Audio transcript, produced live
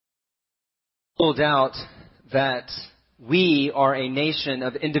No doubt that we are a nation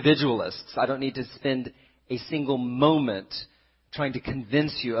of individualists. I don't need to spend a single moment trying to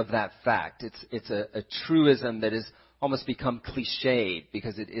convince you of that fact. It's a truism that has almost become cliched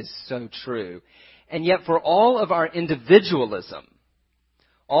because it is so true. And yet for all of our individualism,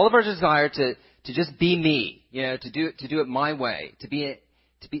 all of our desire to just be me, to do it my way, to be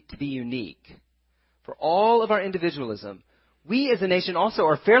unique, for all of our individualism, we as a nation also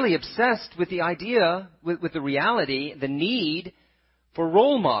are fairly obsessed with the idea, with the reality, the need for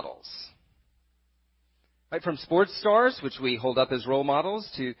role models. Right, from sports stars, which we hold up as role models,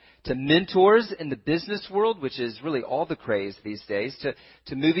 to mentors in the business world, which is really all the craze these days,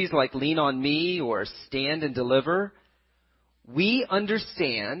 to movies like Lean on Me or Stand and Deliver. We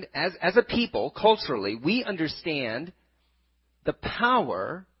understand, as a people, culturally, we understand the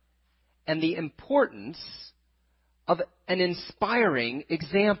power and the importance of an inspiring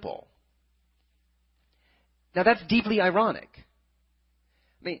example. Now that's deeply ironic.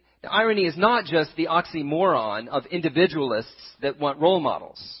 I mean, the irony is not just the oxymoron of individualists that want role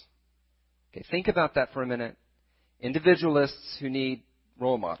models. Okay, think about that for a minute. Individualists who need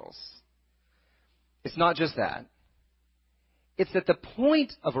role models. It's not just that. It's that the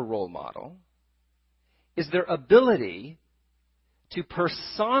point of a role model is their ability to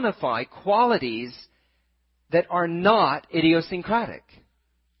personify qualities that are not idiosyncratic,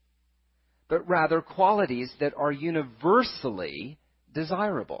 but rather qualities that are universally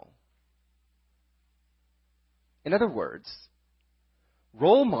desirable. In other words,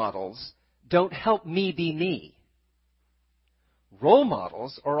 role models don't help me be me. Role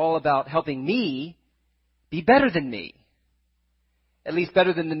models are all about helping me be better than me. At least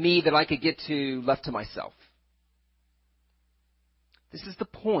better than the me that I could get to left to myself. This is the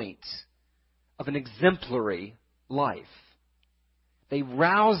point of an exemplary life. They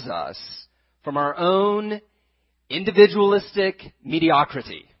rouse us from our own individualistic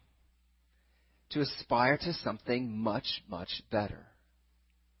mediocrity to aspire to something much, much better.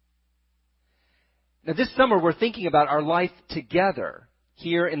 Now this summer we're thinking about our life together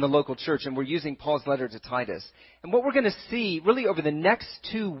here in the local church, and we're using Paul's letter to Titus. And what we're going to see really over the next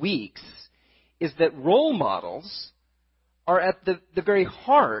 2 weeks is that role models are at the very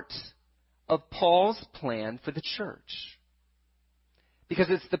heart of Paul's plan for the church. Because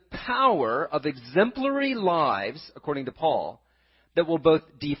it's the power of exemplary lives, according to Paul, that will both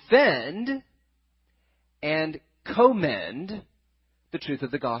defend and commend the truth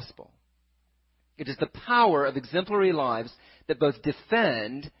of the gospel. It is the power of exemplary lives that both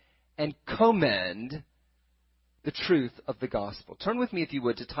defend and commend the truth of the gospel. Turn with me, if you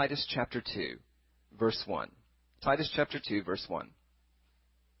would, to Titus chapter 2, verse 1. Titus chapter 2, verse 1.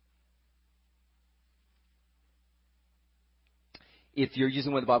 If you're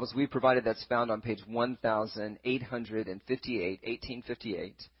using one of the Bibles we've provided, that's found on page 1858,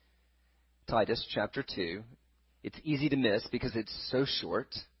 1858, Titus chapter 2. It's easy to miss because it's so short.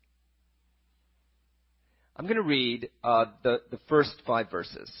 I'm going to read the first 5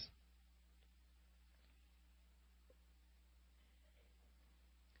 verses.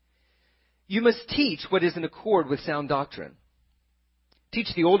 You must teach what is in accord with sound doctrine.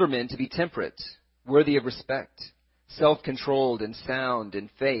 Teach the older men to be temperate, worthy of respect, self-controlled and sound in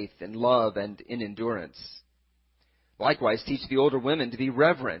faith and love and in endurance. Likewise, teach the older women to be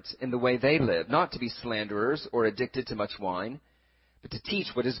reverent in the way they live, not to be slanderers or addicted to much wine, but to teach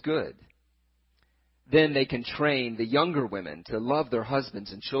what is good. Then they can train the younger women to love their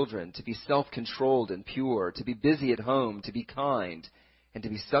husbands and children, to be self-controlled and pure, to be busy at home, to be kind, and to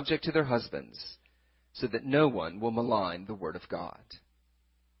be subject to their husbands, so that no one will malign the word of God.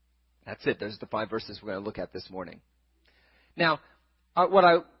 That's it. Those are the 5 verses we're going to look at this morning. Now, what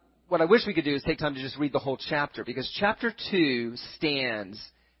I wish we could do is take time to just read the whole chapter, because chapter 2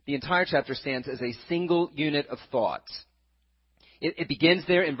 the entire chapter stands as a single unit of thought. It begins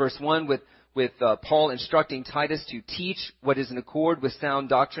there in verse 1 with Paul instructing Titus to teach what is in accord with sound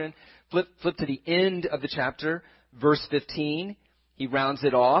doctrine. Flip to the end of the chapter, verse 15. He rounds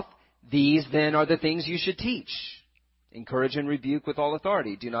it off. These then are the things you should teach. Encourage and rebuke with all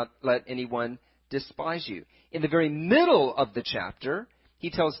authority. Do not let anyone despise you. In the very middle of the chapter, he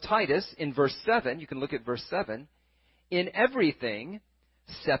tells Titus in verse 7, you can look at verse 7, in everything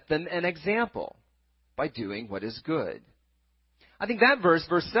set them an example by doing what is good. I think that verse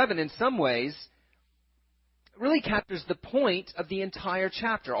 7, in some ways, really captures the point of the entire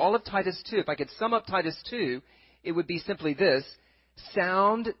chapter. All of Titus 2, if I could sum up Titus 2, it would be simply this: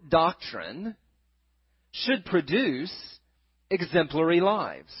 sound doctrine should produce exemplary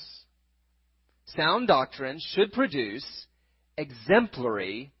lives. Sound doctrine should produce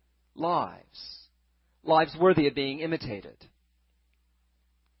exemplary lives. Lives worthy of being imitated.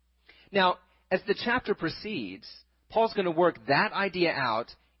 Now, as the chapter proceeds, Paul's going to work that idea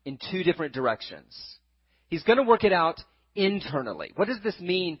out in two different directions. He's going to work it out internally. What does this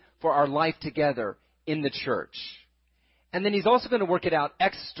mean for our life together in the church? And then he's also going to work it out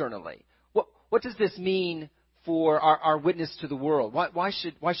externally. What does this mean for our witness to the world? Why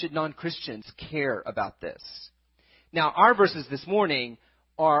should non-Christians care about this? Now, our verses this morning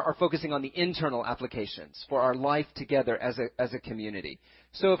are focusing on the internal applications for our life together as a community.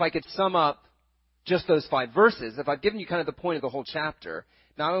 So if I could sum up just those 5 verses, if I've given you kind of the point of the whole chapter,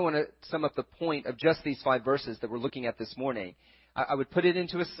 now I want to sum up the point of just these 5 verses that we're looking at this morning. I would put it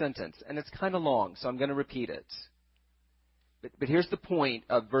into a sentence, and it's kind of long, so I'm going to repeat it. But here's the point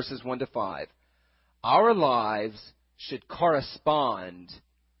of verses 1 to 5. Our lives should correspond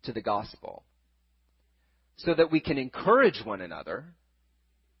to the gospel so that we can encourage one another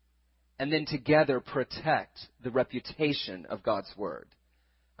and then together protect the reputation of God's word.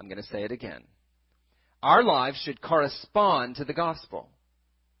 I'm going to say it again. Our lives should correspond to the gospel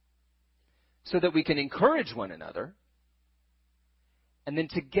so that we can encourage one another and then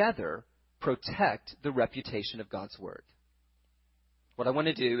together protect the reputation of God's word. What I want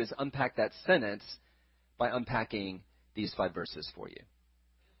to do is unpack that sentence by unpacking these 5 verses for you.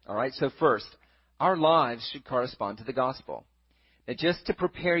 All right, so first, our lives should correspond to the gospel. Now, just to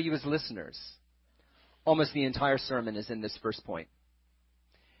prepare you as listeners, almost the entire sermon is in this first point.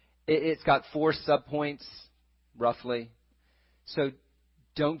 It's got 4 subpoints, roughly. So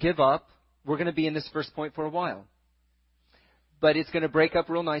don't give up. We're going to be in this first point for a while. But it's going to break up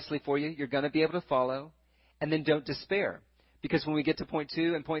real nicely for you. You're going to be able to follow. And then don't despair. Because when we get to point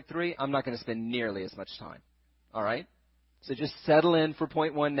 2 and point 3, I'm not going to spend nearly as much time. All right? So just settle in for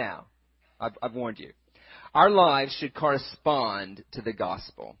point 1 now. I've warned you. Our lives should correspond to the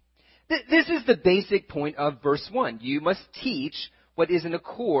gospel. This is the basic point of verse 1. You must teach what is in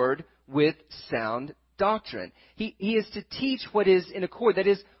accord with sound doctrine. He is to teach what is in accord, that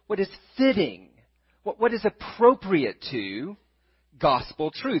is, what is fitting, what is appropriate to gospel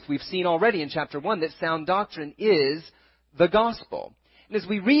truth. We've seen already in chapter 1 that sound doctrine is the gospel. And as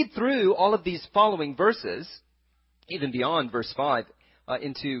we read through all of these following verses, even beyond verse 5,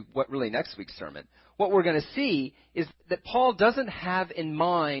 into what really next week's sermon, what we're going to see is that Paul doesn't have in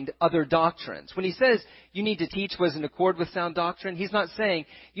mind other doctrines. When he says you need to teach what is in accord with sound doctrine, he's not saying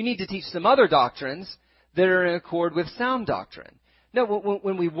you need to teach some other doctrines that are in accord with sound doctrine. No,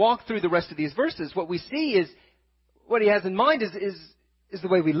 when we walk through the rest of these verses, what we see is what he has in mind is the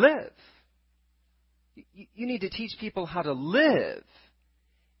way we live. You need to teach people how to live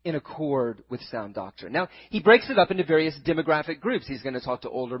in accord with sound doctrine. Now, he breaks it up into various demographic groups. He's going to talk to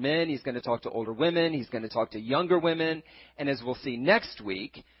older men. He's going to talk to older women. He's going to talk to younger women. And as we'll see next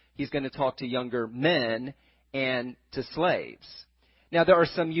week, he's going to talk to younger men and to slaves. Now, there are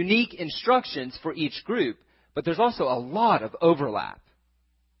some unique instructions for each group, but there's also a lot of overlap.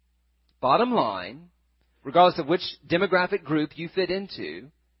 Bottom line, regardless of which demographic group you fit into,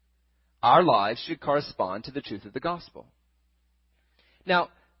 our lives should correspond to the truth of the gospel. Now,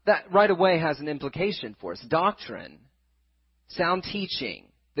 that right away has an implication for us. Doctrine, sound teaching,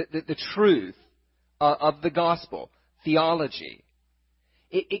 the truth of the gospel, theology.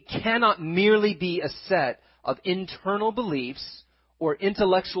 It cannot merely be a set of internal beliefs or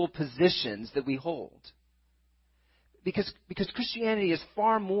intellectual positions that we hold. Because Christianity is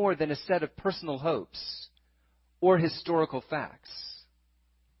far more than a set of personal hopes or historical facts.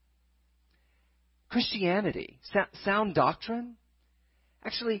 Christianity, sound doctrine,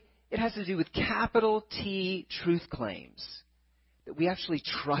 actually, it has to do with capital T truth claims that we actually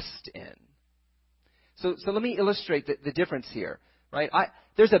trust in. So let me illustrate the difference here, right?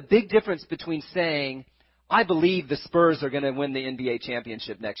 There's a big difference between saying, I believe the Spurs are going to win the NBA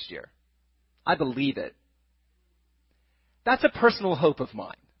championship next year. I believe it. That's a personal hope of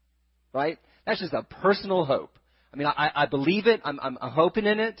mine, right? That's just a personal hope. I mean, I believe it. I'm hoping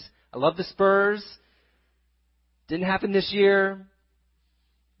in it. I love the Spurs. Didn't happen this year.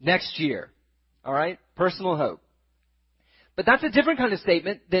 Next year. All right? Personal hope. But that's a different kind of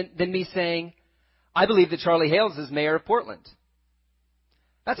statement than me saying, I believe that Charlie Hales is mayor of Portland.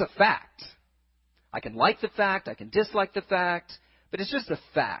 That's a fact. I can like the fact. I can dislike the fact. But it's just a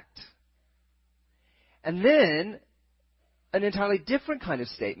fact. And then an entirely different kind of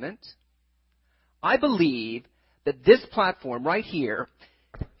statement. I believe that this platform right here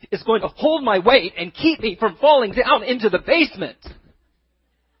is going to hold my weight and keep me from falling down into the basement.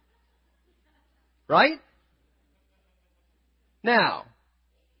 Right? Now,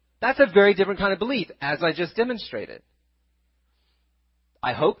 that's a very different kind of belief, as I just demonstrated.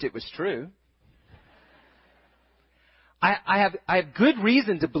 I hoped it was true. I have good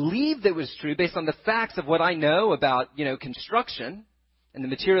reason to believe that it was true based on the facts of what I know about, construction and the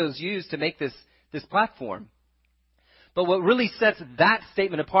materials used to make this platform. But what really sets that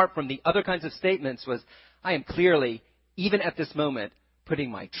statement apart from the other kinds of statements was, I am clearly, even at this moment, putting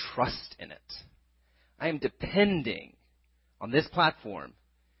my trust in it. I am depending on this platform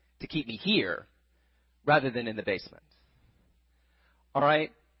to keep me here rather than in the basement. All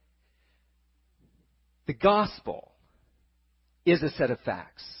right? The gospel is a set of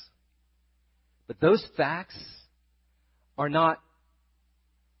facts. But those facts are not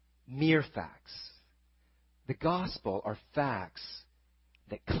mere facts. The gospel are facts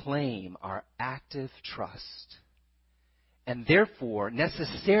that claim our active trust and therefore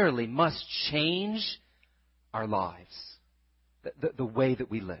necessarily must change our lives, the way that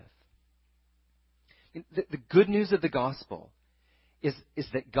we live. The good news of the gospel is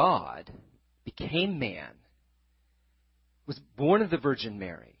that God became man, was born of the Virgin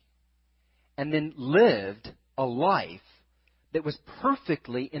Mary, and then lived a life that was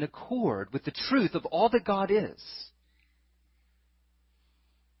perfectly in accord with the truth of all that God is.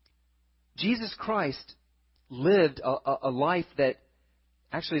 Jesus Christ lived a life that,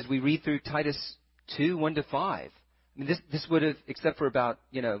 actually, as we read through Titus 2, 1 to 5, I mean, this would have, except for about,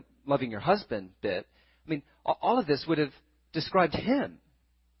 loving your husband bit, I mean, all of this would have described him.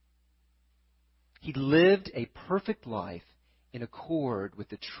 He lived a perfect life in accord with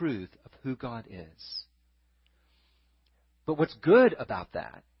the truth of who God is. But what's good about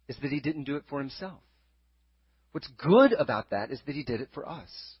that is that he didn't do it for himself. What's good about that is that he did it for us.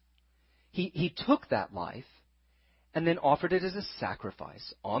 He took that life and then offered it as a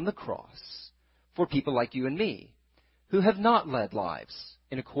sacrifice on the cross for people like you and me who have not led lives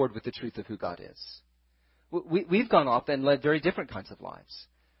in accord with the truth of who God is. We've gone off and led very different kinds of lives.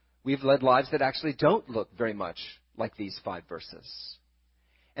 We've led lives that actually don't look very much like these 5 verses.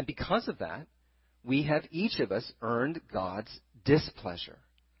 And because of that, we have each of us earned God's displeasure,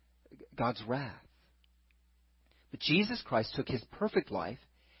 God's wrath. But Jesus Christ took his perfect life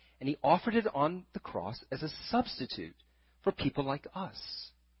and he offered it on the cross as a substitute for people like us.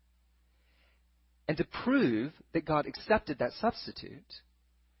 And to prove that God accepted that substitute,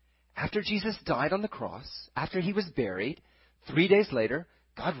 after Jesus died on the cross, after he was buried, 3 days later,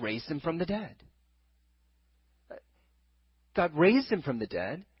 God raised him from the dead. God raised him from the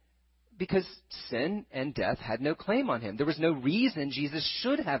dead because sin and death had no claim on him. There was no reason Jesus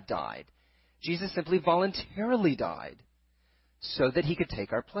should have died. Jesus simply voluntarily died so that he could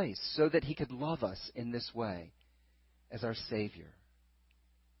take our place, so that he could love us in this way as our Savior.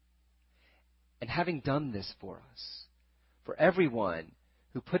 And having done this for us, for everyone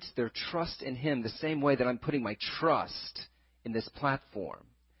who puts their trust in him the same way that I'm putting my trust in this platform,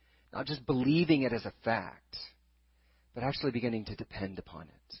 not just believing it as a fact, but actually beginning to depend upon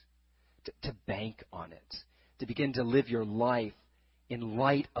it, to bank on it, to begin to live your life in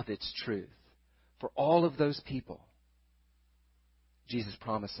light of its truth. For all of those people, Jesus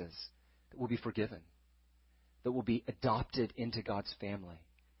promises that we'll be forgiven, that we'll be adopted into God's family,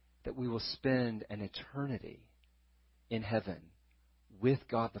 that we will spend an eternity in heaven with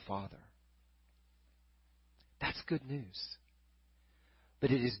God the Father. That's good news.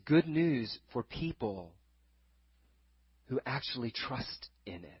 But it is good news for people who actually trust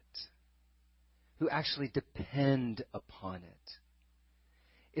in it, who actually depend upon it.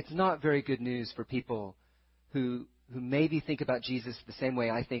 It's not very good news for people who maybe think about Jesus the same way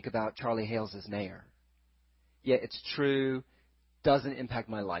I think about Charlie Hales as mayor. Yeah, it's true, doesn't impact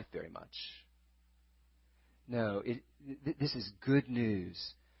my life very much. No, this is good news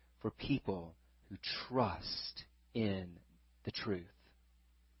for people who trust in the truth.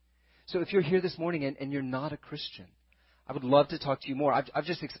 So if you're here this morning and you're not a Christian, I would love to talk to you more. I've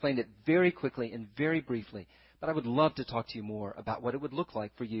just explained it very quickly and very briefly, but I would love to talk to you more about what it would look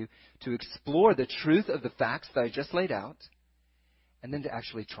like for you to explore the truth of the facts that I just laid out and then to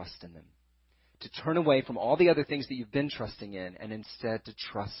actually trust in them, to turn away from all the other things that you've been trusting in and instead to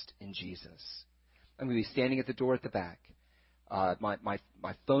trust in Jesus. I'm going to be standing at the door at the back.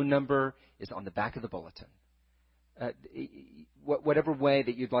 My phone number is on the back of the bulletin. Whatever way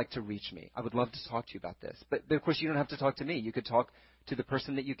that you'd like to reach me, I would love to talk to you about this. But of course, you don't have to talk to me. You could talk to the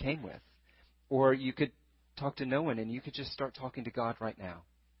person that you came with. Or you could talk to no one, and you could just start talking to God right now.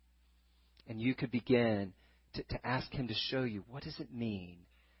 And you could begin to ask him to show you, what does it mean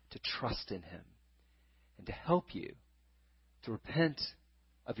to trust in him and to help you to repent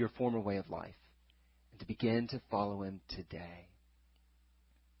of your former way of life and to begin to follow him today.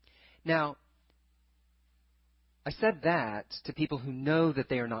 Now, I said that to people who know that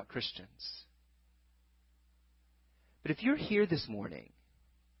they are not Christians. But if you're here this morning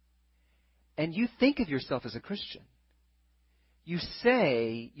and you think of yourself as a Christian, you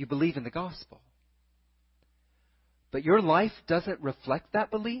say you believe in the gospel, but your life doesn't reflect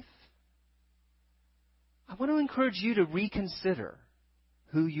that belief, I want to encourage you to reconsider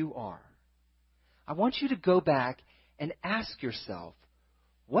who you are. I want you to go back and ask yourself,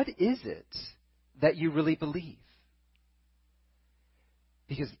 what is it that you really believe?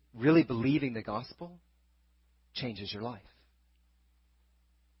 Because really believing the gospel changes your life.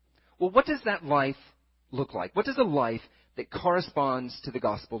 Well, what does that life look like? What does a life that corresponds to the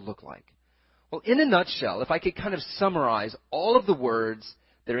gospel look like? Well, in a nutshell, if I could kind of summarize all of the words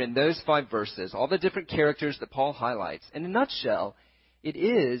that are in those 5 verses, all the different characters that Paul highlights, in a nutshell, it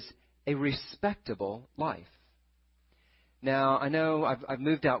is a respectable life. Now, I know I've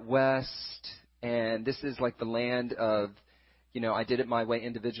moved out west, and this is like the land of, I did it my way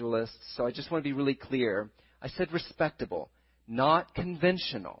individualists, so I just want to be really clear. I said respectable, not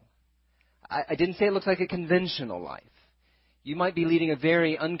conventional. I didn't say it looks like a conventional life. You might be leading a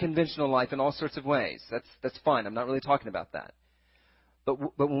very unconventional life in all sorts of ways. That's fine. I'm not really talking about that. But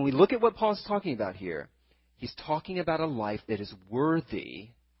when we look at what Paul's talking about here, he's talking about a life that is worthy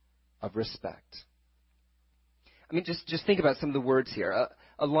of respect. I mean, just think about some of the words here.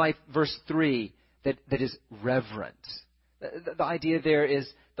 A life, verse 3, that is reverent. The idea there is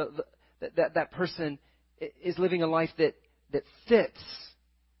that person is living a life that fits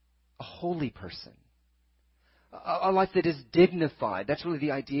a holy person. A life that is dignified. That's really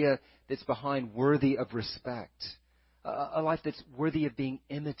the idea that's behind worthy of respect. A life that's worthy of being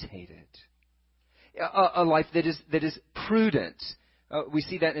imitated. A life that is prudent. We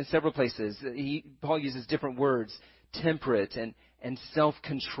see that in several places. Paul uses different words, temperate and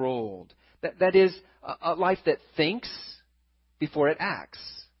self-controlled. That is a life that thinks before it acts.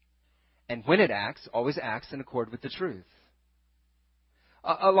 And when it acts, always acts in accord with the truth.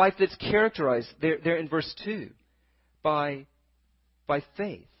 A life that's characterized, there in verse 2, by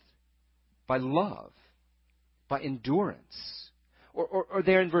faith, by love, by endurance. Or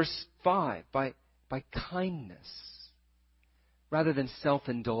there in verse 5, by kindness, rather than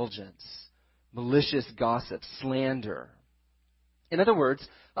self-indulgence, malicious gossip, slander. In other words,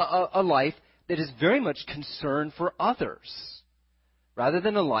 a life that is very much concerned for others, rather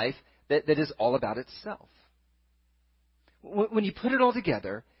than a life that is all about itself. When you put it all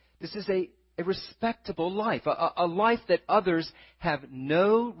together, this is a respectable life, a life that others have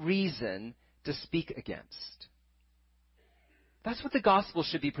no reason to speak against. That's what the gospel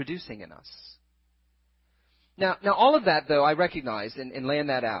should be producing in us. Now all of that, though, I recognize, in laying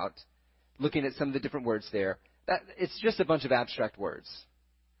that out, looking at some of the different words there, that it's just a bunch of abstract words.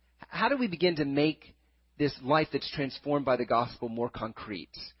 How do we begin to make this life that's transformed by the gospel more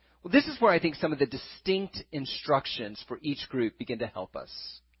concrete? Well, this is where I think some of the distinct instructions for each group begin to help us.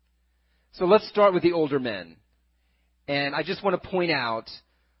 So let's start with the older men. And I just want to point out,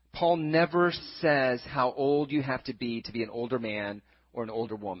 Paul never says how old you have to be an older man or an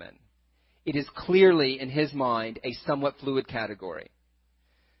older woman. It is clearly, in his mind, a somewhat fluid category.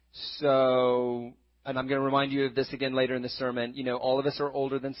 So, and I'm going to remind you of this again later in the sermon, all of us are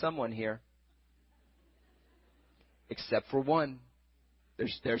older than someone here. Except for one.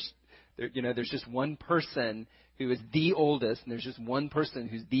 There's just one person who is the oldest, and there's just one person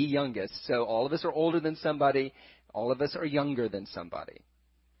who's the youngest. So all of us are older than somebody. All of us are younger than somebody.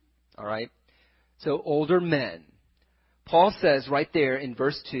 All right? So older men. Paul says right there in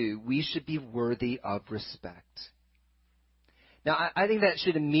verse 2, we should be worthy of respect. Now, I think that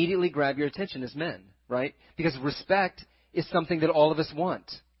should immediately grab your attention as men, right? Because respect is something that all of us want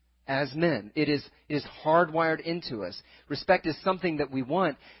as men. It is hardwired into us. Respect is something that we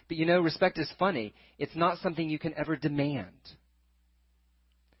want, but respect is funny. It's not something you can ever demand.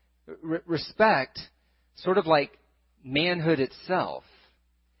 Respect, sort of like manhood itself,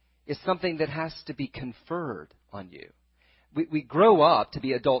 is something that has to be conferred on you. We grow up to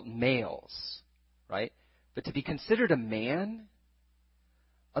be adult males, right? But to be considered a man,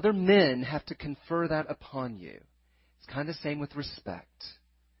 other men have to confer that upon you. It's kind of the same with respect,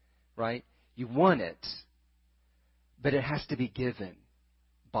 right? You want it, but it has to be given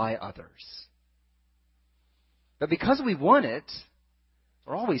by others. But because we want it,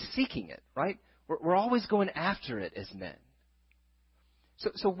 we're always seeking it, right? We're always going after it as men.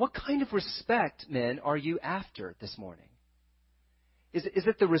 So what kind of respect, men, are you after this morning? Is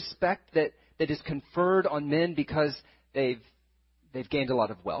it the respect that is conferred on men because they've gained a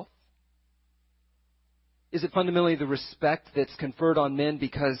lot of wealth? Is it fundamentally the respect that's conferred on men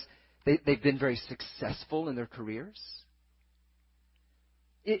because they've been very successful in their careers?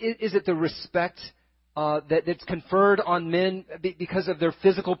 Is it the respect that's conferred on men because of their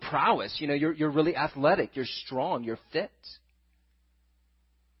physical prowess? You're really athletic, you're strong, you're fit.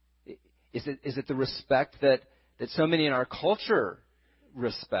 Is it the respect that so many in our culture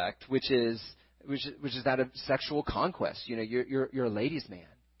respect, which is that of sexual conquest? You're a ladies' man.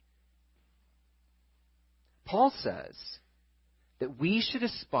 Paul says that we should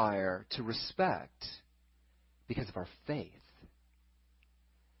aspire to respect because of our faith,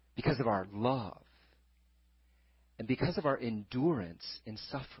 because of our love, and because of our endurance in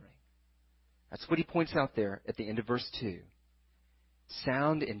suffering. That's what he points out there at the end of verse 2.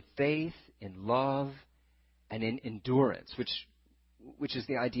 Sound in faith, in love, and in endurance, which is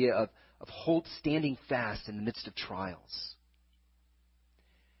the idea of standing fast in the midst of trials.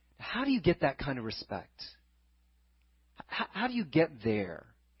 How do you get that kind of respect? How do you get there?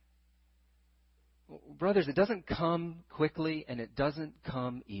 Well, brothers, it doesn't come quickly and it doesn't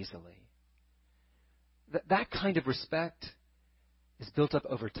come easily. That kind of respect is built up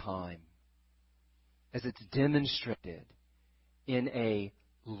over time as it's demonstrated in a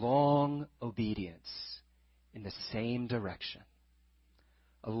long obedience in the same direction.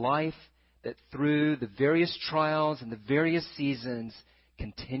 A life that through the various trials and the various seasons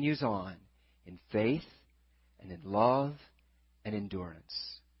continues on in faith and in love and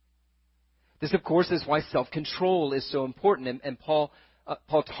endurance. This, of course, is why self-control is so important. And Paul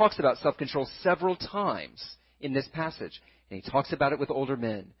talks about self-control several times in this passage. And he talks about it with older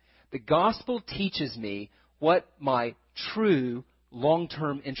men. The gospel teaches me what my true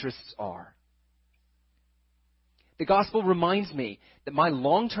long-term interests are. The gospel reminds me that my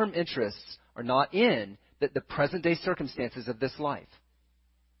long-term interests are not in the present-day circumstances of this life,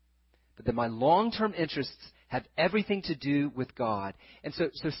 but that my long-term interests have everything to do with God. And so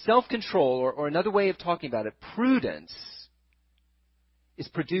self-control, or another way of talking about it, prudence, is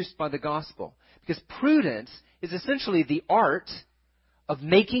produced by the gospel. Because prudence is essentially the art of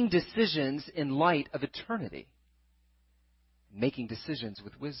making decisions in light of eternity. Making decisions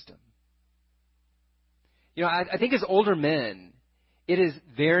with wisdom. I think as older men, it is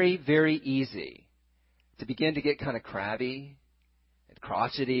very, very easy to begin to get kind of crabby and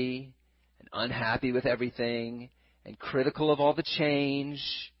crotchety and unhappy with everything and critical of all the change.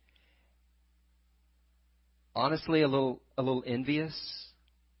 Honestly, a little envious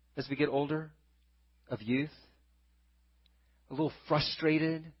as we get older of youth. A little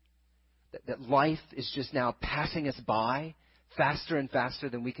frustrated that life is just now passing us by faster and faster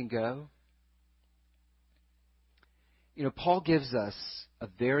than we can go. Paul gives us a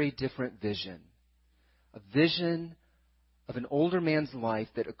very different vision. A vision of an older man's life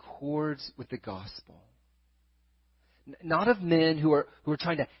that accords with the gospel. Not of men who are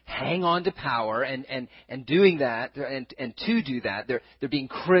trying to hang on to power and doing that, and to do that, they're being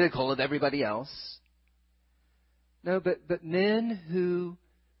critical of everybody else. No, but men who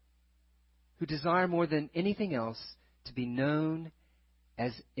desire more than anything else to be known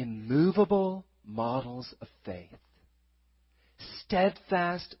as immovable models of faith.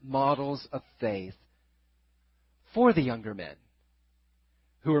 Steadfast models of faith for the younger men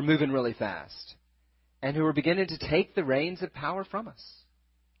who are moving really fast and who are beginning to take the reins of power from us.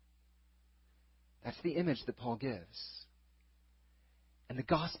 That's the image that Paul gives. And the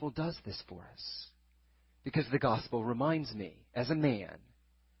gospel does this for us because the gospel reminds me as a man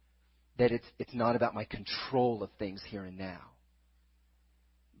that it's not about my control of things here and now,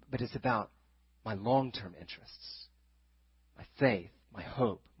 but it's about my long-term interests, my faith, my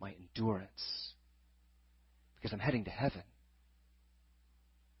hope, my endurance, because I'm heading to heaven.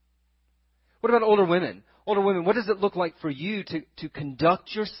 What about older women? Older women, what does it look like for you to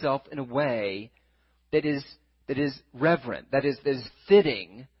conduct yourself in a way that is reverent, that is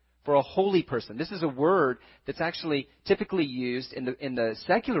fitting for a holy person? This is a word that's actually typically used in the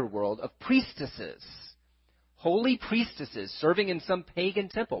secular world of priestesses. Holy priestesses serving in some pagan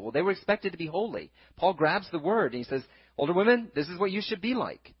temple. Well, they were expected to be holy. Paul grabs the word and he says, older women, this is what you should be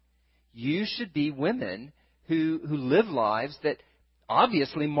like. You should be women who live lives that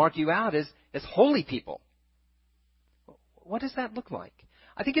obviously mark you out as holy people. What does that look like?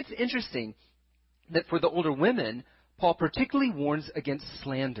 I think it's interesting that for the older women, Paul particularly warns against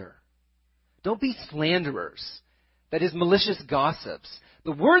slander. Don't be slanderers. That is, malicious gossips.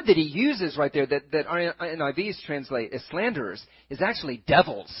 The word that he uses right there that our NIVs translate as slanderers is actually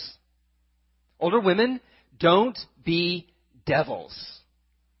devils. Older women, don't be devils.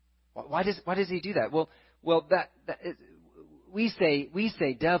 Why does he do that? Well, we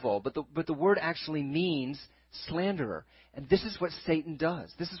say devil, but the word actually means slanderer. And this is what Satan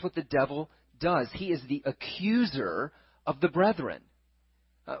does. This is what the devil does. He is the accuser of the brethren.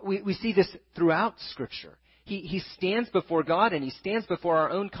 We see this throughout Scripture. He stands before God and he stands before our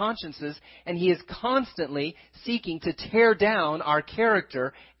own consciences, and he is constantly seeking to tear down our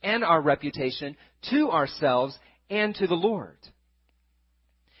character and our reputation to ourselves and to the Lord.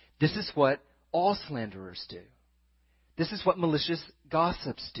 This is what all slanderers do. This is what malicious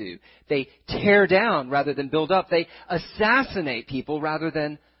gossips do. They tear down rather than build up. They assassinate people rather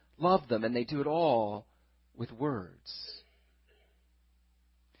than love them, and they do it all with words.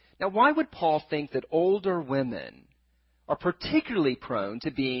 Now, why would Paul think that older women are particularly prone to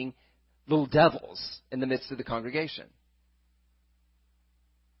being little devils in the midst of the congregation?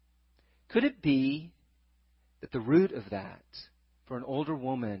 Could it be that the root of that for an older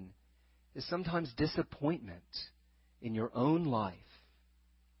woman is sometimes disappointment in your own life?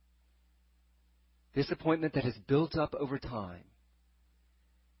 Disappointment that has built up over time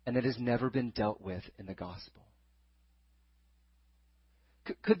and that has never been dealt with in the gospel.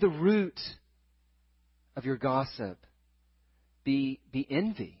 Could the root of your gossip be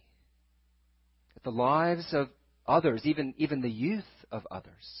envy at the lives of others, even the youth of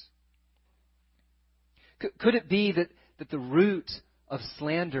others? Could it be that the root of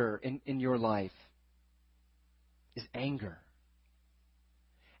slander in your life is anger?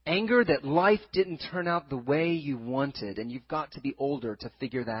 Anger that life didn't turn out the way you wanted, and you've got to be older to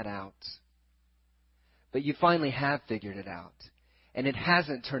figure that out. But you finally have figured it out, and it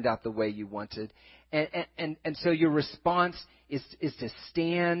hasn't turned out the way you wanted. And so your response is to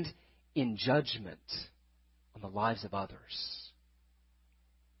stand in judgment on the lives of others.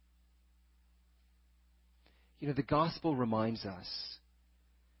 You know, the gospel reminds us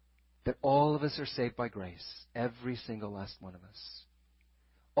that all of us are saved by grace, every single last one of us.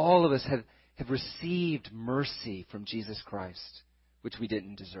 All of us have received mercy from Jesus Christ, which we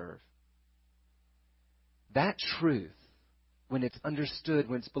didn't deserve. That truth, when it's understood,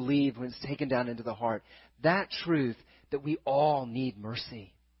 when it's believed, when it's taken down into the heart, that truth that we all need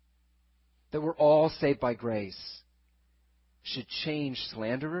mercy, that we're all saved by grace, should change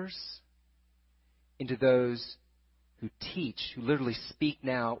slanderers into those who teach, who literally speak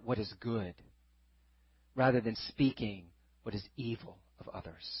now what is good, rather than speaking what is evil of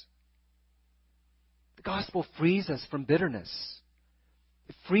others. The gospel frees us from bitterness.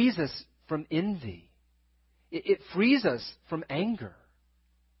 It frees us from envy. It frees us from anger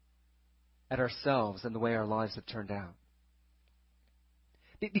at ourselves and the way our lives have turned out.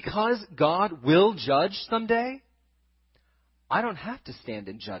 Because God will judge someday, I don't have to stand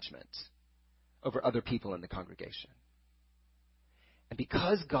in judgment over other people in the congregation. And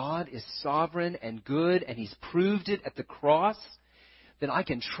because God is sovereign and good and He's proved it at the cross, then I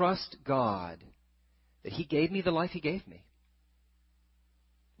can trust God that He gave me the life He gave me,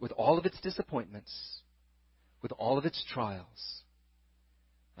 with all of its disappointments, with all of its trials.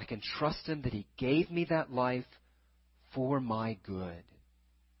 I can trust Him that He gave me that life for my good.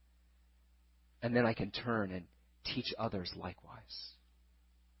 And then I can turn and teach others likewise.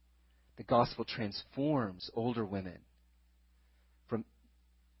 The gospel transforms older women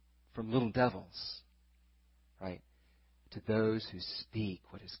from little devils, right, to those who speak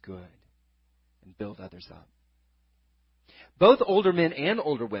what is good and build others up. Both older men and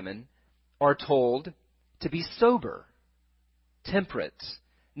older women are told to be sober, temperate,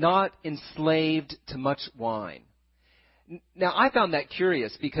 not enslaved to much wine. Now, I found that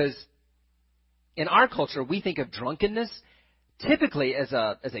curious because in our culture, we think of drunkenness typically as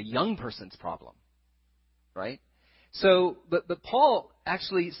a young person's problem, right? So, but Paul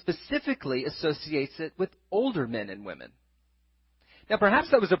actually specifically associates it with older men and women. Now,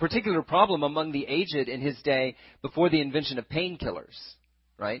 perhaps that was a particular problem among the aged in his day before the invention of painkillers,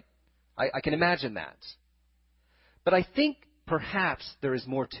 right? I can imagine that. But I think perhaps there is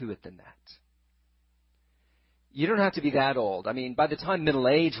more to it than that. You don't have to be that old. I mean, by the time middle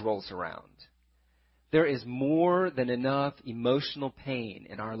age rolls around, there is more than enough emotional pain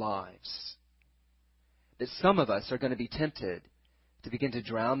in our lives that some of us are going to be tempted to begin to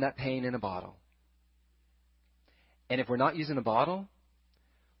drown that pain in a bottle. And if we're not using a bottle,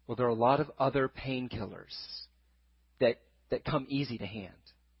 well, there are a lot of other painkillers that come easy to hand.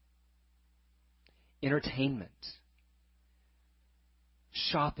 Entertainment,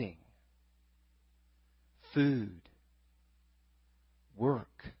 shopping, food, work,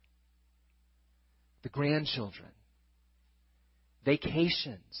 the grandchildren,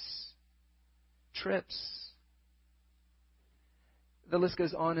 vacations, trips. The list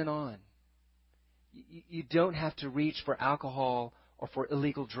goes on and on. You don't have to reach for alcohol or for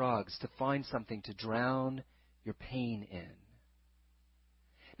illegal drugs to find something to drown your pain in.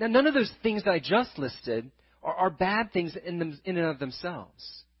 Now, none of those things that I just listed are bad things in and of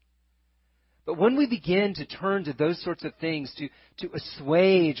themselves. But when we begin to turn to those sorts of things to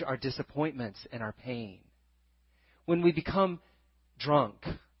assuage our disappointments and our pain, when we become drunk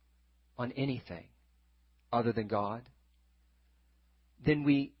on anything other than God, then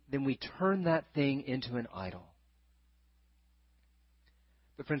we turn that thing into an idol.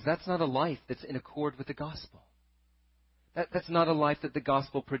 But friends, that's not a life that's in accord with the gospel. That's not a life that the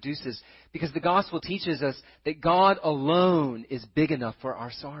gospel produces, because the gospel teaches us that God alone is big enough for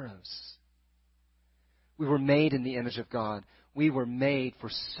our sorrows. We were made in the image of God. We were made for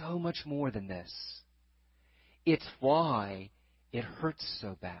so much more than this. It's why it hurts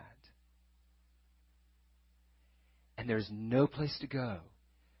so bad. And there's no place to go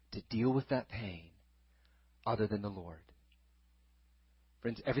to deal with that pain other than the Lord.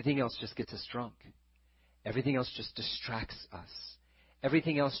 Friends, everything else just gets us drunk. Everything else just distracts us.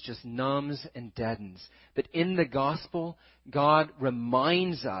 Everything else just numbs and deadens. But in the gospel, God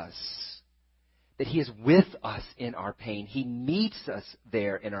reminds us that He is with us in our pain. He meets us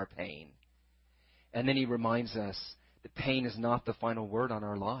there in our pain. And then He reminds us that pain is not the final word on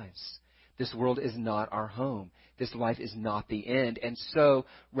our lives. This world is not our home. This life is not the end. And so,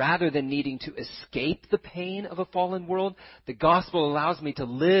 rather than needing to escape the pain of a fallen world, the gospel allows me to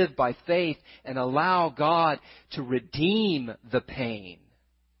live by faith and allow God to redeem the pain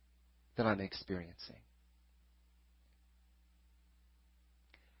that I'm experiencing.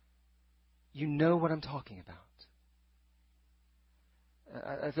 You know what I'm talking about.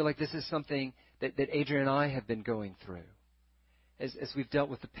 I feel like this is something that Adrian and I have been going through as we've dealt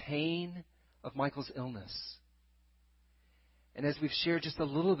with the pain of Michael's illness. And as we've shared just a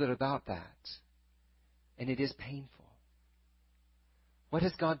little bit about that, and it is painful. What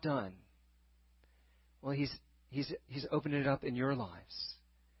has God done? Well, He's opened it up in your lives.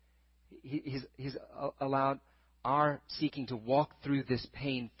 He's allowed our seeking to walk through this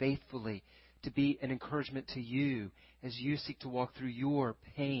pain faithfully to be an encouragement to you as you seek to walk through your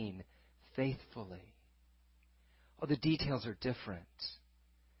pain faithfully. Oh, the details are different,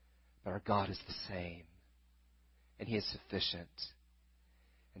 but our God is the same, and He is sufficient.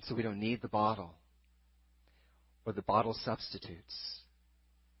 And so we don't need the bottle or the bottle substitutes,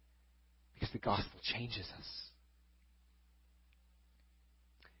 because the gospel changes us.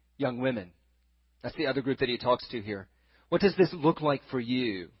 Young women, that's the other group that he talks to here. What does this look like for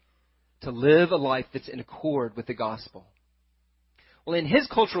you to live a life that's in accord with the gospel? Well, in his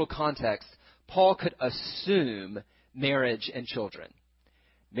cultural context, Paul could assume marriage and children.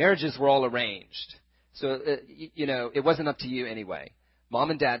 Marriages were all arranged. So, it wasn't up to you anyway.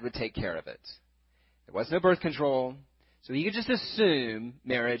 Mom and Dad would take care of it. There was no birth control, so he could just assume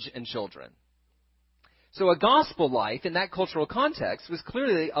marriage and children. So a gospel life in that cultural context was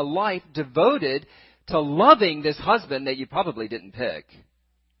clearly a life devoted to loving this husband that you probably didn't pick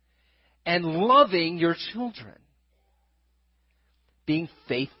and loving your children. Being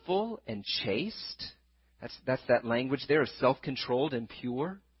faithful and chaste. That's that language there of self-controlled and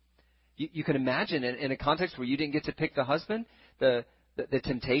pure. You can imagine in a context where you didn't get to pick the husband, the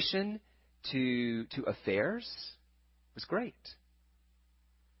temptation to affairs was great.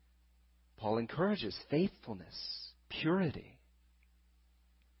 Paul encourages faithfulness, purity,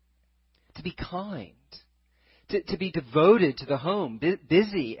 to be kind, to be devoted to the home,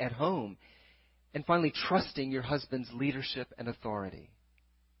 busy at home, and finally trusting your husband's leadership and authority.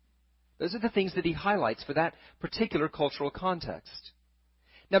 Those are the things that he highlights for that particular cultural context.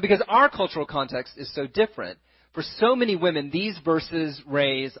 Now, because our cultural context is so different, for so many women, these verses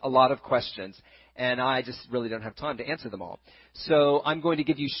raise a lot of questions, and I just really don't have time to answer them all. So I'm going to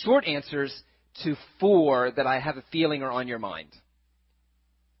give you short answers to 4 that I have a feeling are on your mind.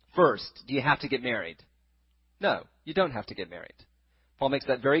 First, do you have to get married? No, you don't have to get married. Paul makes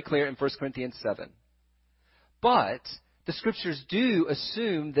that very clear in 1 Corinthians 7. But the Scriptures do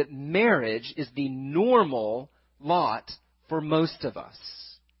assume that marriage is the normal lot for most of us.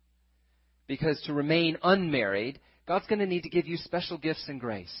 Because to remain unmarried, God's going to need to give you special gifts and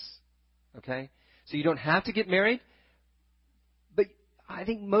grace. Okay? So you don't have to get married, but I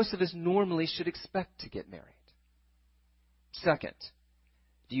think most of us normally should expect to get married. Second,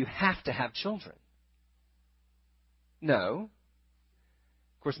 do you have to have children? No.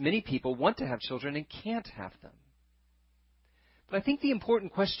 Of course, many people want to have children and can't have them. But I think the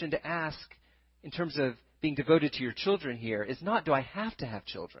important question to ask in terms of being devoted to your children here is not, do I have to have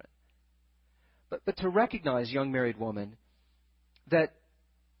children? But to recognize, young married woman, that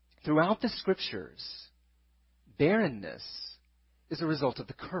throughout the Scriptures, barrenness is a result of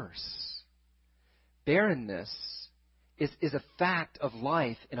the curse. barrenness is a fact of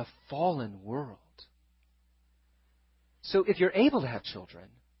life in a fallen world. So if you're able to have children,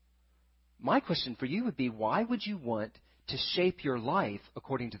 my question for you would be, why would you want to shape your life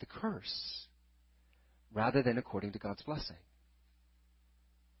according to the curse rather than according to God's blessing?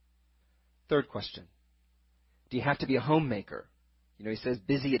 Third question. Do you have to be a homemaker? You know, he says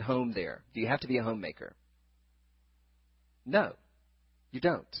busy at home there. Do you have to be a homemaker? No, you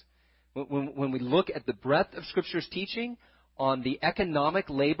don't. When we look at the breadth of Scripture's teaching on the economic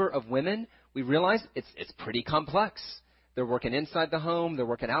labor of women, we realize it's pretty complex. They're working inside the home. They're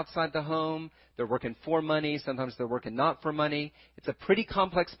working outside the home. They're working for money. Sometimes they're working not for money. It's a pretty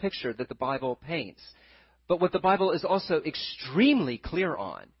complex picture that the Bible paints. But what the Bible is also extremely clear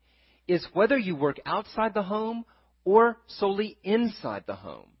on is whether you work outside the home or solely inside the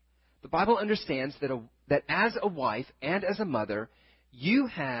home. The Bible understands that as a wife and as a mother, you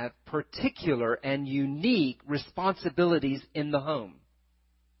have particular and unique responsibilities in the home.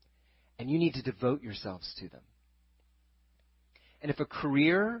 And you need to devote yourselves to them. And if a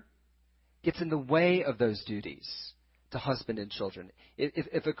career gets in the way of those duties to husband and children,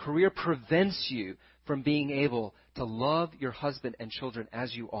 if a career prevents you from being able to love your husband and children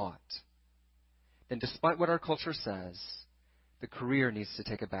as you ought, then despite what our culture says, the career needs to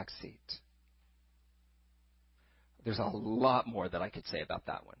take a back seat. There's a lot more that I could say about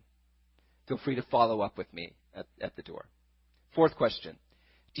that one. Feel free to follow up with me at the door. Fourth question.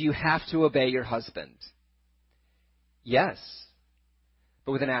 Do you have to obey your husband? Yes,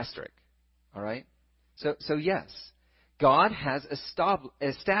 but with an asterisk. All right? So yes, God has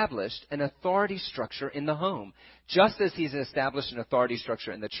established an authority structure in the home, just as He's established an authority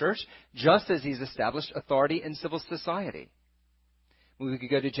structure in the church, just as He's established authority in civil society. We could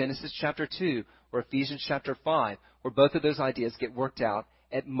go to Genesis chapter 2 or Ephesians chapter 5, where both of those ideas get worked out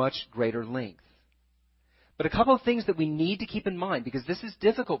at much greater length. But a couple of things that we need to keep in mind, because this is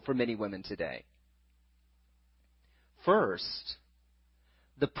difficult for many women today. First,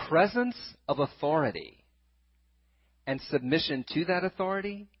 the presence of authority and submission to that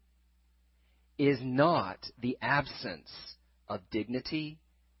authority is not the absence of dignity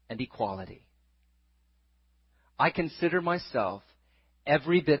and equality. I consider myself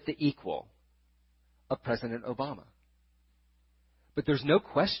every bit the equal of President Obama. But there's no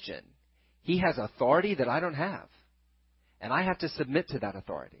question he has authority that I don't have, and I have to submit to that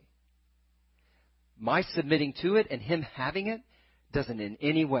authority. My submitting to it and him having it doesn't in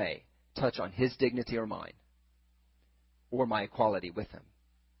any way touch on his dignity or mine, or my equality with him.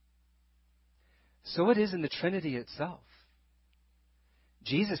 So it is in the Trinity itself.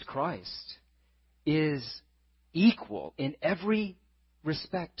 Jesus Christ is equal in every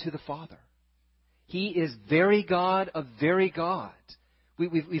respect to the Father. He is very God of very God.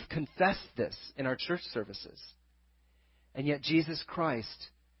 We've confessed this in our church services. And yet Jesus Christ,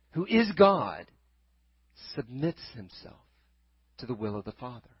 who is God, submits himself to the will of the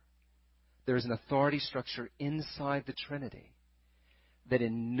Father. There is an authority structure inside the Trinity that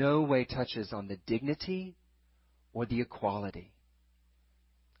in no way touches on the dignity or the equality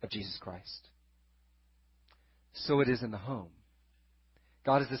of Jesus Christ. So it is in the home.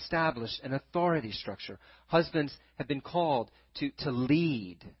 God has established an authority structure. Husbands have been called to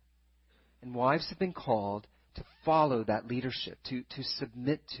lead, and wives have been called to follow that leadership, to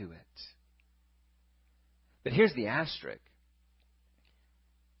submit to it. But here's the asterisk.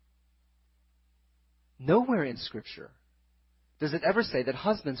 Nowhere in Scripture does it ever say that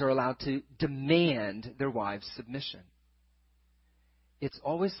husbands are allowed to demand their wives' submission. It's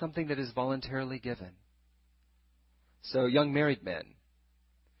always something that is voluntarily given. So, young married men,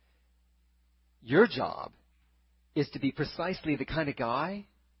 your job is to be precisely the kind of guy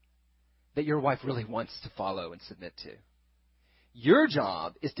that your wife really wants to follow and submit to. Your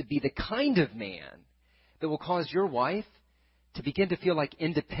job is to be the kind of man that will cause your wife to begin to feel like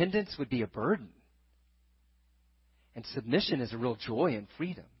independence would be a burden. And submission is a real joy and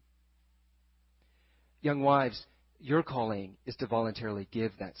freedom. Young wives, your calling is to voluntarily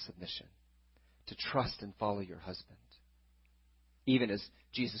give that submission, to trust and follow your husband, even as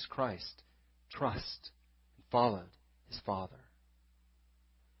Jesus Christ trust and followed his Father.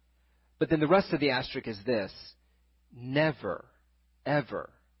 But then the rest of the asterisk is this: never, ever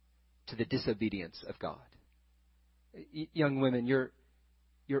to the disobedience of God. Young women, your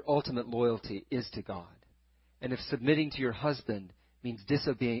ultimate loyalty is to God. And if submitting to your husband means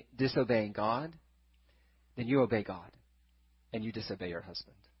disobeying God, then you obey God and you disobey your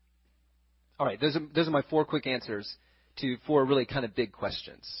husband. All right, those are my 4 quick answers to 4 really kind of big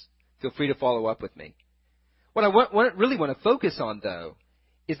questions. Feel free to follow up with me. What I really want to focus on, though,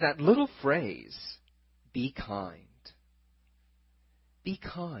 is that little phrase, be kind. Be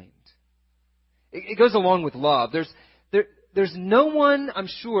kind. It goes along with love. There's no one, I'm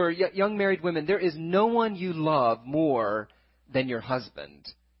sure, young married women, there is no one you love more than your husband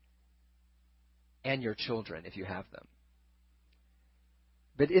and your children if you have them.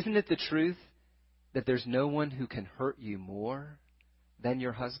 But isn't it the truth that there's no one who can hurt you more than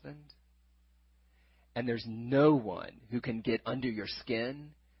your husband? And there's no one who can get under your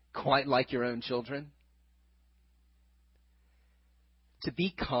skin quite like your own children? To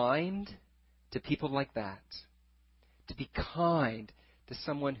be kind to people like that, to be kind to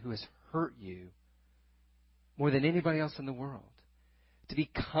someone who has hurt you more than anybody else in the world, to be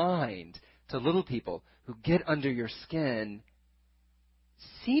kind to little people who get under your skin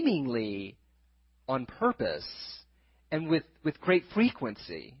seemingly on purpose and with great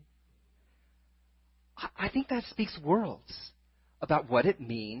frequency, I think that speaks worlds about what it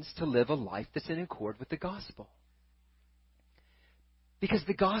means to live a life that's in accord with the gospel. Because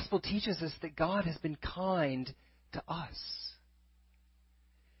the gospel teaches us that God has been kind to us.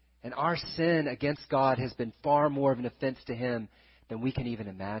 And our sin against God has been far more of an offense to Him than we can even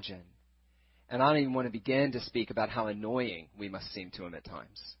imagine. And I don't even want to begin to speak about how annoying we must seem to Him at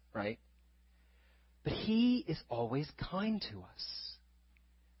times, right? But He is always kind to us,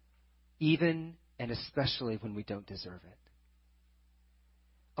 even and especially when we don't deserve it.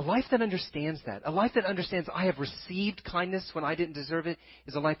 A life that understands that, a life that understands I have received kindness when I didn't deserve it,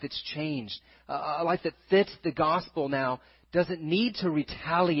 is a life that's changed. A life that fits the gospel now doesn't need to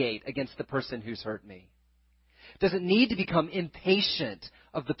retaliate against the person who's hurt me. Doesn't need to become impatient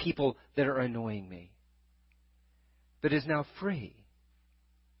of the people that are annoying me. But is now free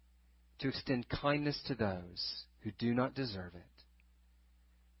to extend kindness to those who do not deserve it.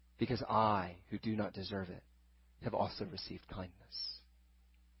 Because I, who do not deserve it, have also received kindness.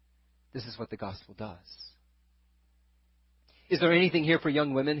 This is what the gospel does. Is there anything here for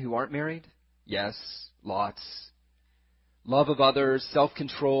young women who aren't married? Yes, lots. Love of others,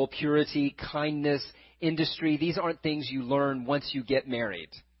 self-control, purity, kindness, industry. These aren't things you learn once you get married.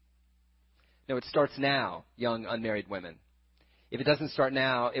 No, it starts now, young unmarried women. If it doesn't start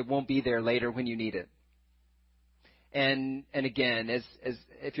now, it won't be there later when you need it. And again, as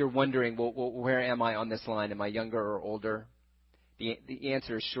if you're wondering, well, where am I on this line? Am I younger or older? The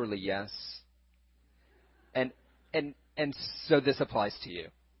answer is surely yes. And so this applies to you,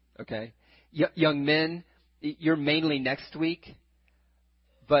 okay? Young men, you're mainly next week,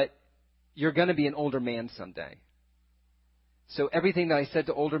 but you're going to be an older man someday. So everything that I said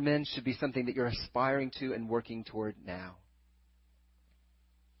to older men should be something that you're aspiring to and working toward now.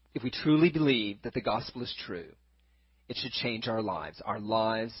 If we truly believe that the gospel is true, it should change our lives. Our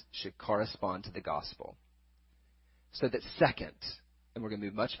lives should correspond to the gospel. So that second, and we're going to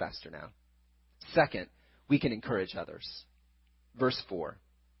move much faster now, second, we can encourage others. Verse 4.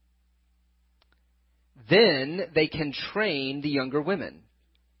 Then they can train the younger women.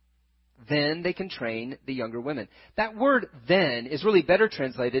 Then they can train the younger women. That word then is really better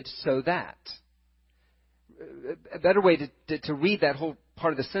translated so that. A better way to read that whole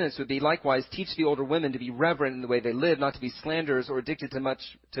part of the sentence would be, likewise, teach the older women to be reverent in the way they live, not to be slanderers or addicted to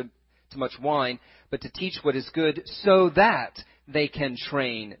much wine, but to teach what is good so that they can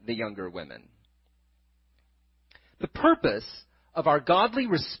train the younger women. The purpose of our godly,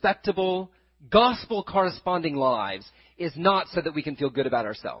 respectable, gospel-corresponding lives is not so that we can feel good about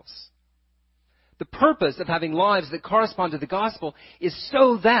ourselves. The purpose of having lives that correspond to the gospel is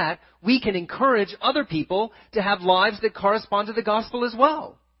so that we can encourage other people to have lives that correspond to the gospel as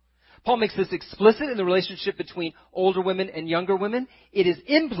well. Paul makes this explicit in the relationship between older women and younger women. It is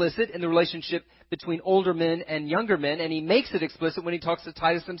implicit in the relationship between older men and younger men, and he makes it explicit when he talks to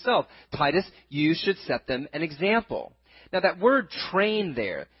Titus himself. Titus, you should set them an example. Now that word train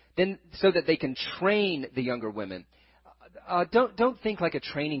there, then so that they can train the younger women. Don't think like a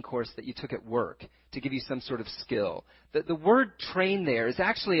training course that you took at work to give you some sort of skill. The word train there is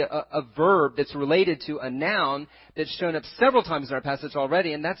actually a verb that's related to a noun that's shown up several times in our passage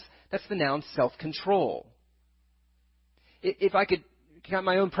already, and that's the noun self-control. If I could count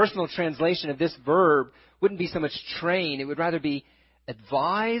my own personal translation of this verb, wouldn't be so much train. It would rather be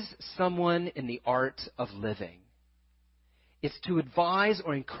advise someone in the art of living. It's to advise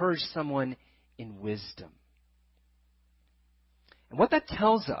or encourage someone in wisdom. And what that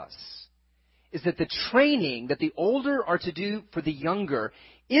tells us is that the training that the older are to do for the younger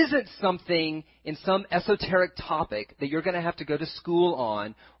isn't something in some esoteric topic that you're going to have to go to school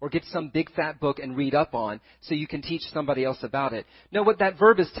on or get some big fat book and read up on so you can teach somebody else about it. No, what that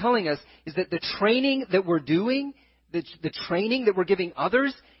verb is telling us is that the training that we're doing, the training that we're giving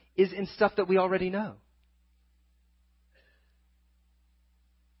others, is in stuff that we already know.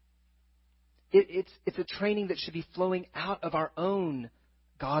 It's a training that should be flowing out of our own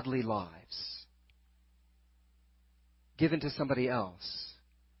godly lives, given to somebody else,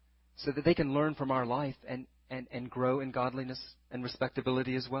 so that they can learn from our life and grow in godliness and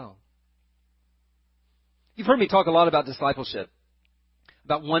respectability as well. You've heard me talk a lot about discipleship,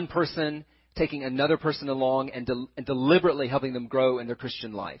 about one person taking another person along and deliberately helping them grow in their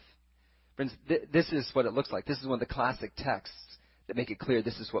Christian life. Friends, this is what it looks like. This is one of the classic texts that make it clear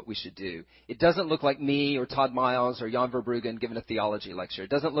this is what we should do. It doesn't look like me or Todd Miles or Jan Verbruggen giving a theology lecture. It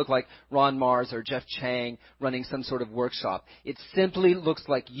doesn't look like Ron Mars or Jeff Chang running some sort of workshop. It simply looks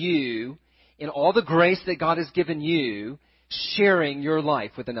like you, in all the grace that God has given you, sharing your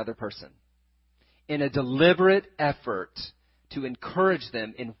life with another person in a deliberate effort to encourage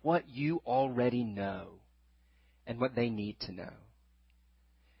them in what you already know and what they need to know.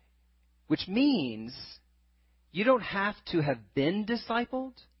 Which means you don't have to have been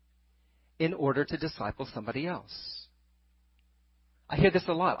discipled in order to disciple somebody else. I hear this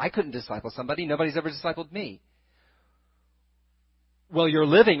a lot. I couldn't disciple somebody. Nobody's ever discipled me. Well, you're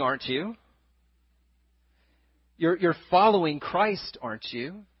living, aren't you? You're following Christ, aren't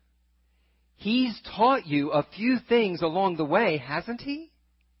you? He's taught you a few things along the way, hasn't he?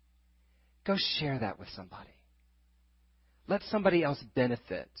 Go share that with somebody. Let somebody else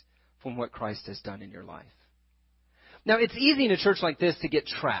benefit from what Christ has done in your life. Now, it's easy in a church like this to get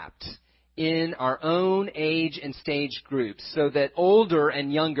trapped in our own age and stage groups so that older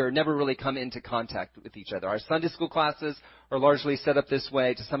and younger never really come into contact with each other. Our Sunday school classes are largely set up this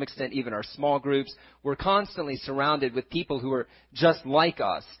way. To some extent, even our small groups. We're constantly surrounded with people who are just like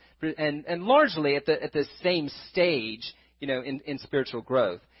us and largely at the same stage, in spiritual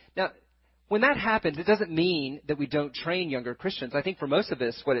growth. Now, when that happens, it doesn't mean that we don't train younger Christians. I think for most of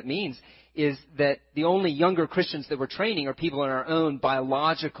us, what it means is that the only younger Christians that we're training are people in our own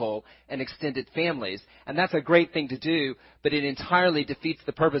biological and extended families. And that's a great thing to do, but it entirely defeats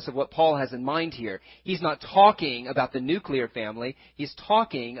the purpose of what Paul has in mind here. He's not talking about the nuclear family. He's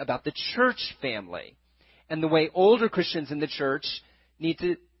talking about the church family and the way older Christians in the church need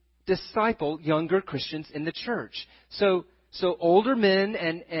to disciple younger Christians in the church. So older men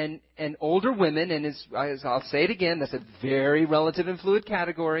and older women, and as I'll say it again, that's a very relative and fluid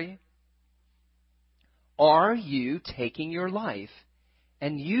category. Are you taking your life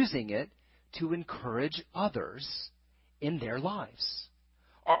and using it to encourage others in their lives?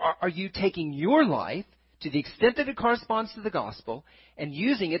 Are you taking your life to the extent that it corresponds to the gospel and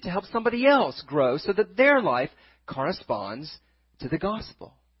using it to help somebody else grow so that their life corresponds to the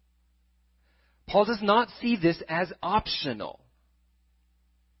gospel? Paul does not see this as optional.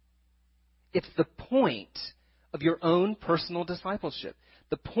 It's the point of your own personal discipleship.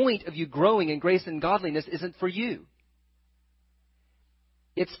 The point of you growing in grace and godliness isn't for you.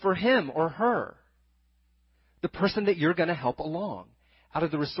 It's for him or her, the person that you're going to help along out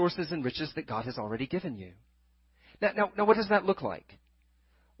of the resources and riches that God has already given you. Now, what does that look like?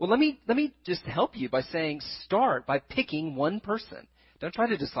 Well, let me just help you by saying start by picking one person. Don't try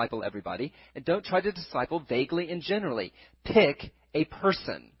to disciple everybody, and don't try to disciple vaguely and generally. Pick a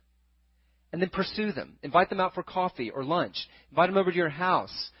person, and then pursue them. Invite them out for coffee or lunch. Invite them over to your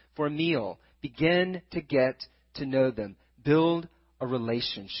house for a meal. Begin to get to know them. Build a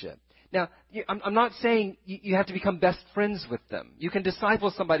relationship. Now, I'm not saying you have to become best friends with them. You can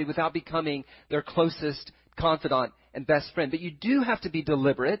disciple somebody without becoming their closest confidant and best friend, but you do have to be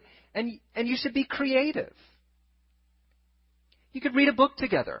deliberate, and you should be creative. You could read a book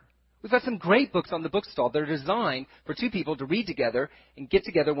together. We've got some great books on the bookstall that are designed for two people to read together and get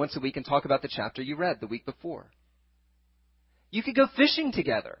together once a week and talk about the chapter you read the week before. You could go fishing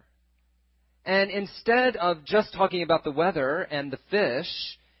together. And instead of just talking about the weather and the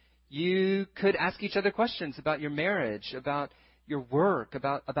fish, you could ask each other questions about your marriage, about your work,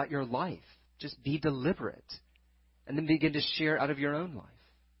 about your life. Just be deliberate. And then begin to share out of your own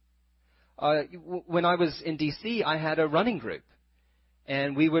life. When I was in D.C., I had a running group.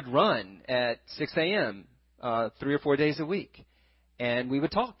 And we would run at 6 a.m. 3 or 4 days a week. And we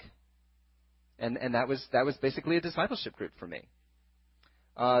would talk. And that was basically a discipleship group for me.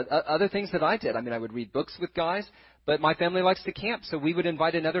 Other things that I did, I would read books with guys, but my family likes to camp, so we would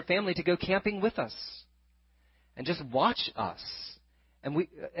invite another family to go camping with us and just watch us. And we,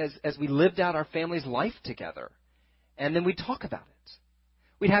 as we lived out our family's life together, and then we'd talk about it.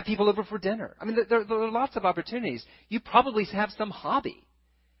 We'd have people over for dinner. There are lots of opportunities. You probably have some hobby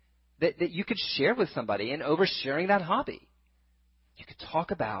that you could share with somebody, and oversharing that hobby, you could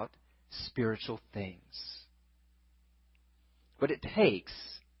talk about spiritual things. What it takes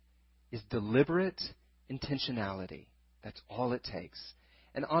is deliberate intentionality. That's all it takes.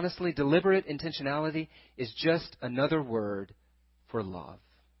 And honestly, deliberate intentionality is just another word for love.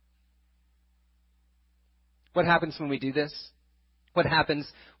 What happens when we do this? What happens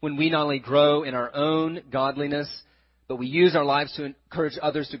when we not only grow in our own godliness, but we use our lives to encourage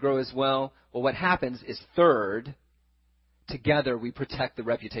others to grow as well? Well, what happens is, third, together we protect the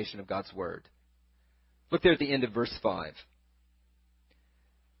reputation of God's Word. Look there at the end of verse 5.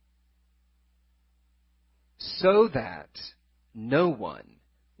 So that no one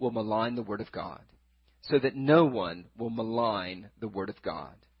will malign the Word of God. So that no one will malign the Word of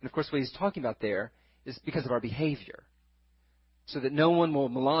God. And of course, what he's talking about there is because of our behavior. So that no one will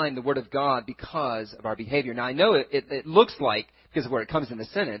malign the Word of God because of our behavior. Now, I know it looks like, because of where it comes in the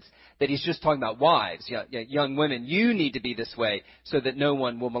sentence, that he's just talking about wives. Young women, you need to be this way so that no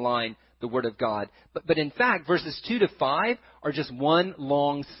one will malign the Word of God. But in fact, verses 2 to 5 are just one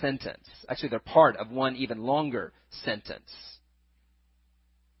long sentence. Actually, they're part of one even longer sentence.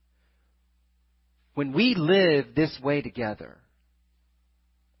 When we live this way together,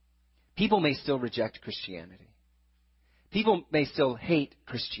 people may still reject Christianity. People may still hate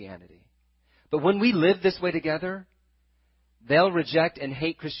Christianity. But when we live this way together, they'll reject and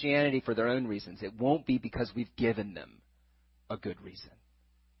hate Christianity for their own reasons. It won't be because we've given them a good reason.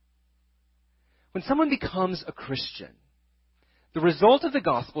 When someone becomes a Christian, the result of the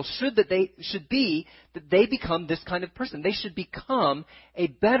gospel should be that they become this kind of person. They should become a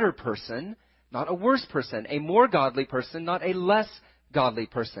better person, not a worse person, a more godly person, not a less godly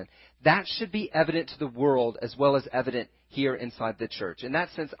person. That should be evident to the world as well as evident here inside the church. In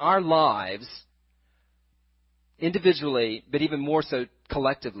that sense, our lives, individually, but even more so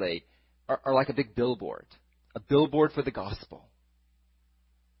collectively, are like a big billboard. A billboard for the gospel.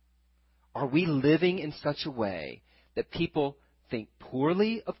 Are we living in such a way that people think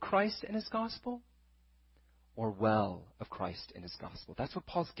poorly of Christ and His gospel? Or well of Christ and His gospel? That's what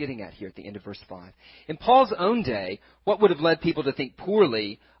Paul's getting at here at the end of verse 5. In Paul's own day, what would have led people to think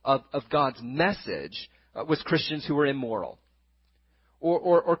poorly of God's message was Christians who were immoral.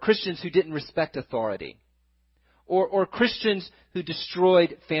 Or Christians who didn't respect authority. Or Christians who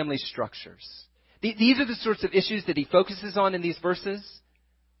destroyed family structures. These are the sorts of issues that he focuses on in these verses.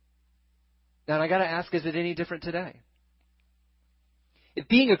 Now, I got to ask, is it any different today? If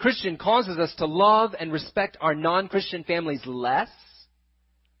being a Christian causes us to love and respect our non-Christian families less,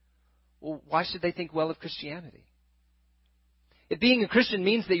 well, why should they think well of Christianity? If being a Christian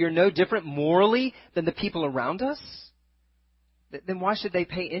means that you're no different morally than the people around us, then why should they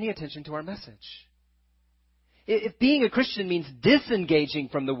pay any attention to our message? If being a Christian means disengaging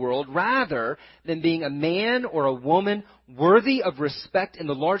from the world rather than being a man or a woman worthy of respect in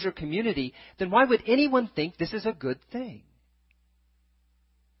the larger community, then why would anyone think this is a good thing?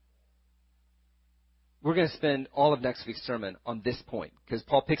 We're going to spend all of next week's sermon on this point because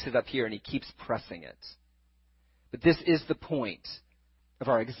Paul picks it up here and he keeps pressing it. But this is the point of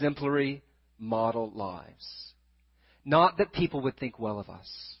our exemplary model lives. Not that people would think well of us.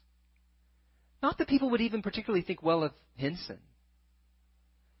 Not that people would even particularly think well of Henson.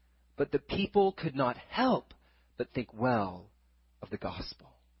 But that people could not help but think well of the gospel.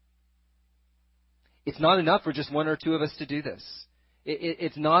 It's not enough for just one or two of us to do this.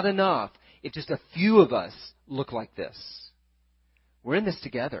 It's not enough if just a few of us look like this. We're in this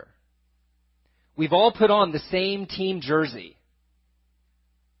together. We've all put on the same team jersey.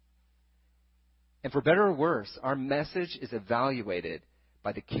 And for better or worse, our message is evaluated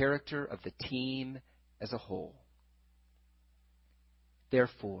by the character of the team as a whole.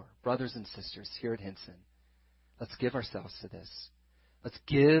 Therefore, brothers and sisters here at Henson, let's give ourselves to this. Let's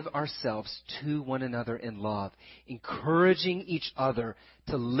give ourselves to one another in love, encouraging each other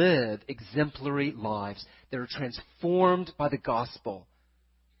to live exemplary lives that are transformed by the gospel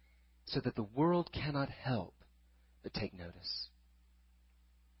so that the world cannot help but take notice.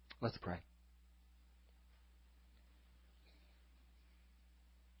 Let's pray.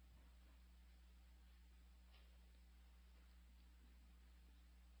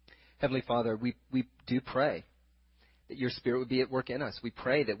 Heavenly Father, we do pray that your Spirit would be at work in us. We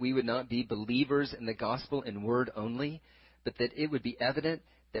pray that we would not be believers in the gospel in word only, but that it would be evident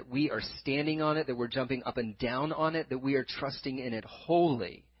that we are standing on it, that we're jumping up and down on it, that we are trusting in it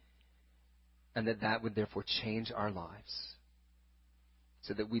wholly, and that would therefore change our lives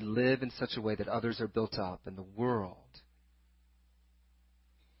so that we live in such a way that others are built up and the world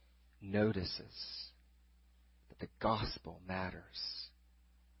notices that the gospel matters.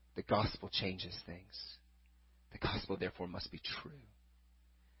 The gospel changes things. The gospel, therefore, must be true.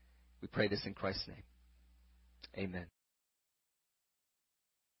 We pray this in Christ's name. Amen.